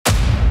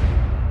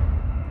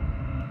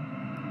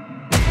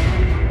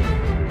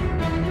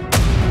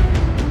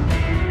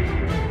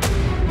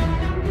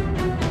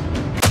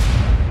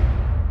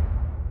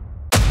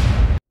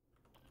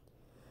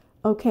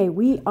Okay,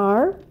 we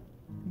are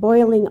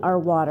boiling our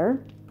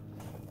water.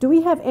 Do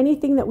we have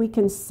anything that we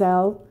can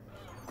sell?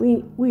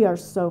 We are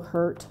so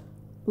hurt.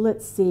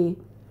 Let's see.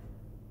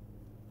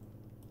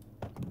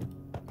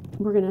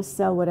 We're going to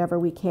sell whatever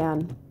we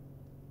can.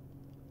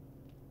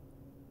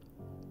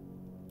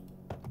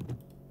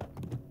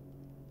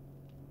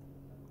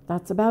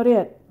 That's about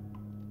it.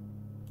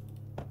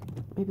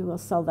 Maybe we'll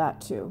sell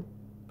that too.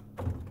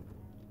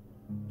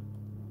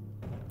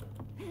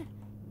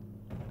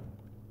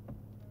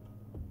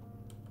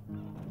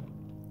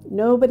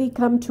 Nobody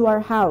come to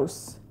our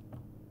house.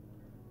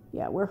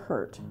 Yeah, we're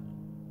hurt.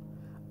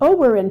 Oh,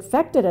 we're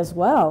infected as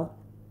well.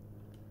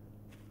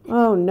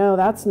 Oh no,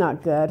 that's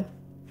not good.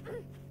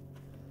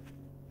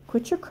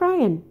 Quit your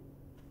crying.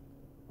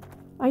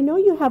 I know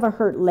you have a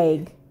hurt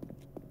leg.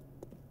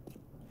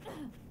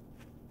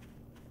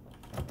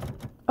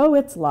 Oh,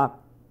 it's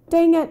locked.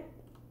 Dang it.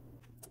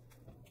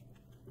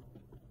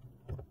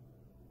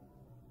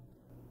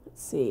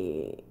 Let's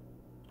see.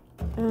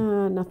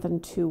 Nothing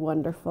too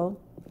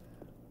wonderful.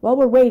 While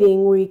we're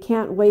waiting, we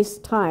can't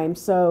waste time,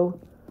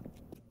 so...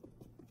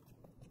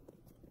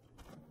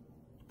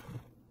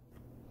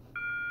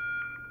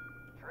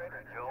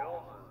 Trader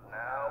Joel's is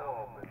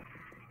now open.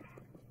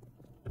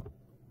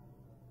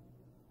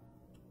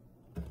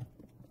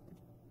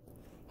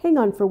 Hang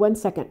on for 1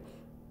 second.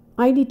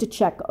 I need to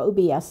check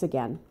OBS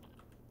again.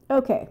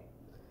 Okay.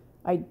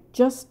 I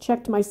just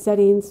checked my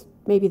settings.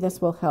 Maybe this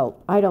will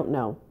help. I don't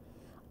know.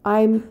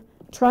 I'm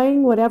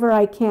trying whatever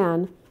I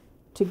can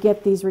to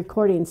get these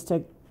recordings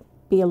to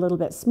be a little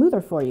bit smoother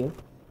for you.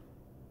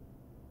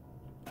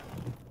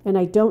 And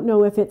I don't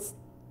know if it's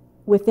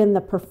within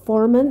the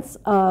performance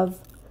of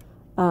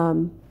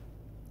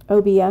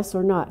OBS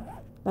or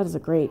not. That is a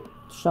great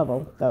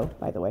shovel, though,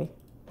 by the way.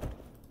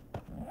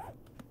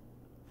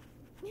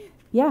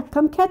 Yeah,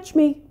 come catch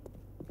me.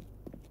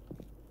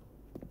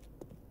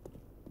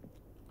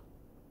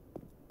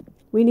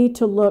 We need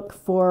to look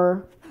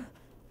for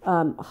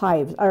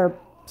hives or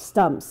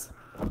stumps.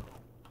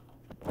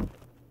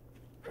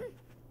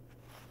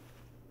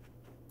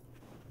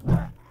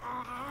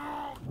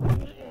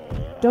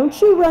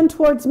 Don't you run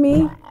towards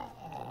me.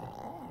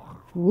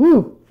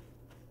 Woo.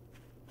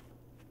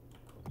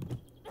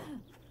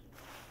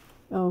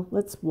 Oh,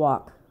 let's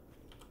walk.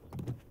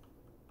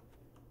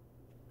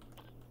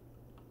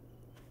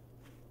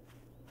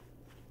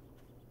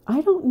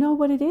 I don't know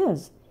what it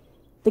is.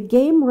 The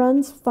game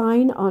runs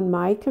fine on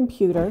my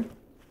computer.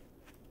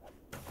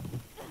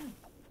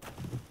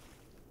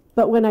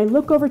 But when I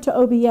look over to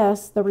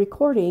OBS, the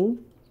recording,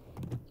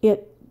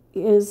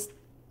 it's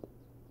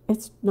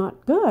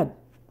not good.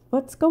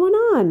 What's going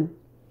on?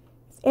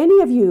 If any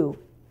of you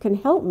can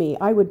help me,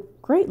 I would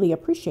greatly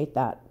appreciate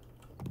that.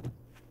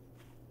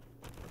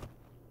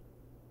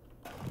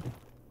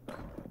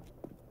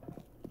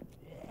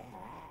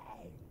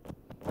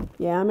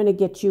 Yeah, I'm going to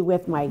get you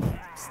with my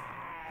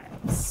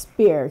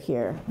spear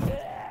here.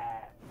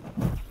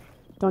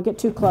 Don't get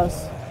too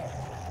close.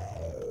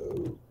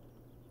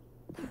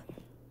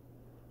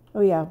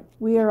 Oh yeah,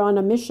 we are on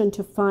a mission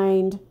to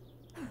find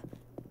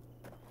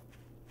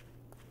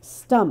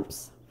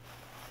stumps.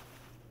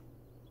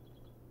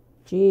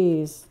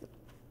 Jeez,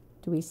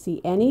 do we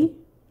see any?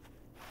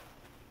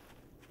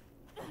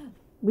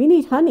 We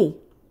need honey.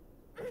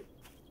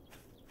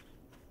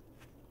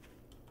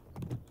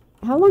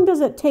 How long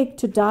does it take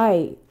to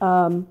die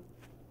of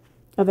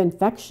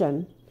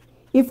infection?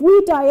 If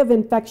we die of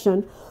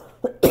infection,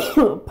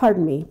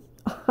 pardon me,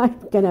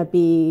 I'm gonna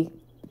be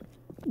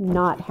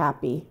not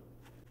happy.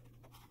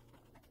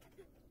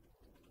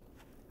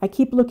 I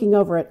keep looking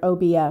over at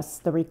OBS,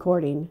 the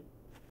recording.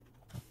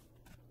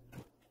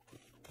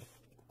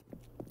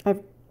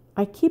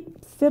 I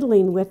keep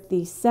fiddling with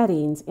the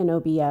settings in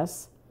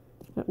OBS.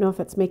 I don't know if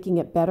it's making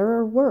it better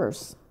or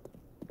worse.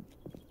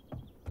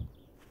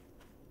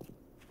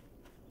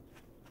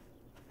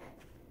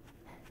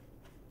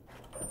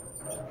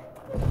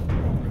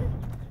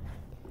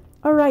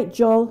 All right,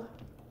 Joel.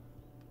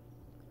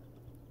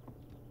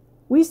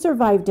 We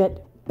survived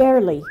it,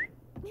 barely.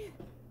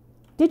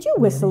 Did you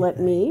whistle at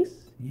me?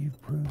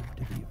 You've proved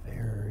to be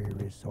very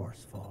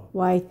resourceful.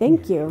 Why,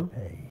 thank you.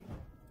 Hey.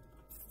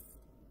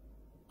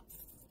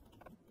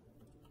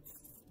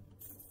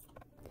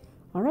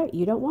 All right,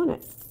 you don't want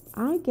it.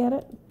 I get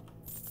it.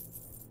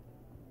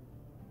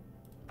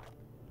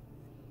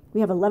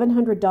 We have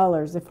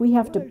 $1,100. If we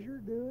have to... Pleasure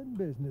doing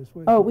business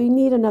with Oh, you. we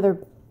need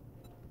another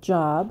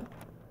job.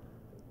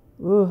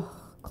 Ooh,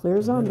 clear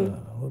zombie.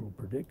 A little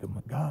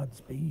predicament.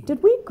 Godspeed.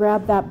 Did we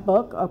grab that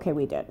book? Okay,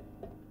 we did.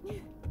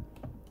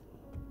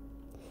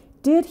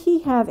 Did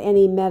he have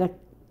any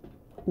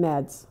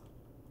meds?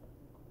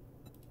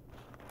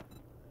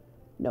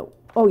 No.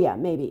 Oh, yeah,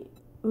 maybe.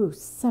 Ooh,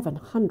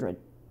 700.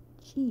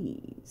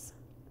 Jeez.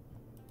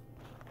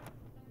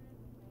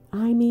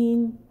 I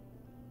mean,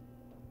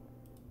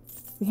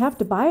 we have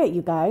to buy it,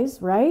 you guys,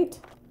 right?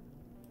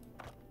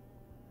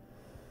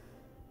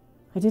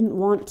 I didn't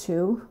want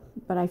to,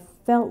 but I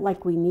felt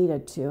like we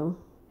needed to.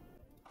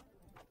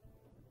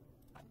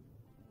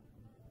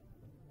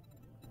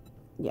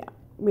 Yeah,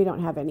 We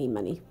don't have any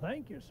money.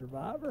 Thank you,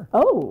 survivor.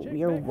 Oh, Check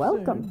you're back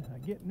welcome. soon. I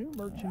get new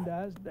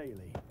merchandise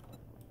daily.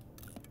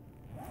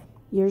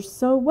 You're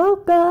so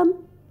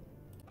welcome.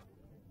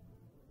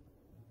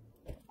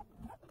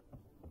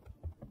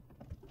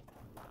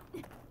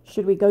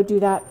 Should we go do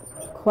that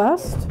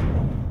quest?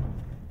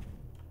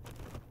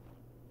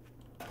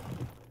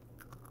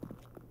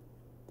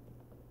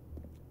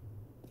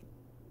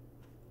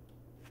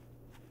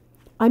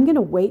 I'm going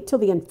to wait till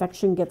the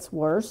infection gets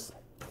worse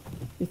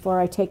before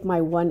I take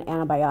my one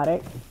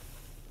antibiotic.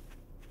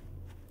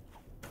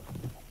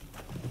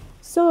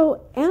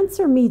 So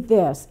answer me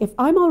this. If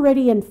I'm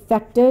already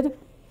infected,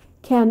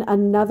 can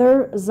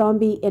another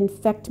zombie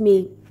infect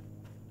me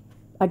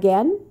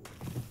again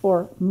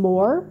or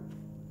more?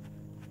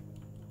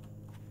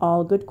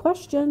 All good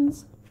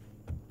questions.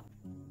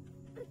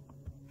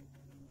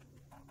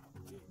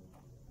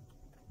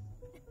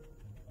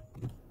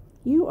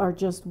 You are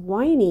just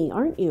whiny,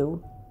 aren't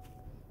you?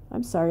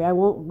 I'm sorry, I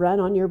won't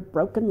run on your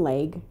broken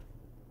leg.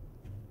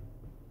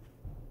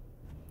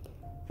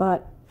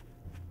 But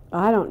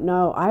I don't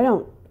know. I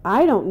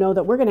don't know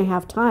that we're going to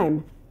have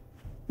time.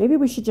 Maybe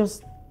we should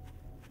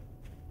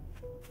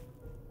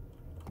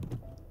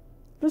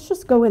let's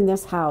just go in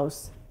this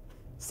house.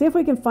 See if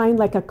we can find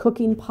like a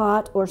cooking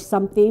pot or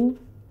something.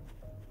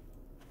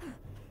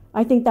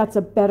 I think that's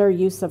a better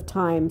use of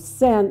time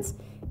since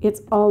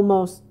it's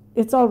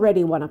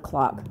already 1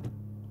 o'clock.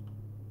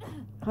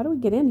 How do we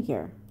get in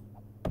here?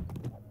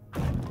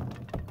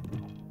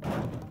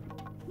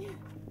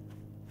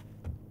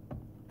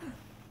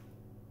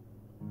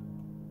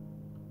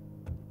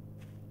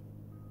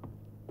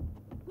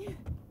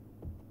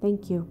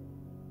 Thank you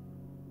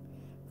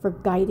for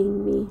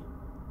guiding me.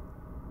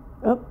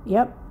 Oh,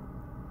 yep.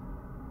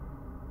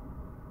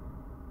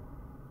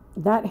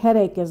 That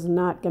headache is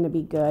not going to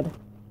be good.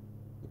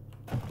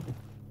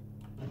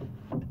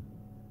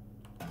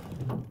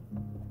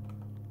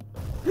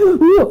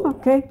 Ooh,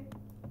 okay.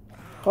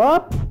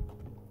 Up.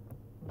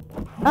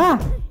 Ah,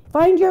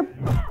 find your...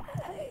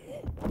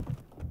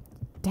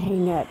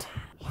 Dang it.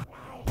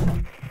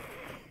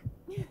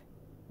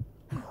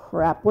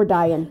 Crap, we're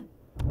dying.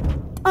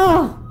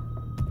 Oh!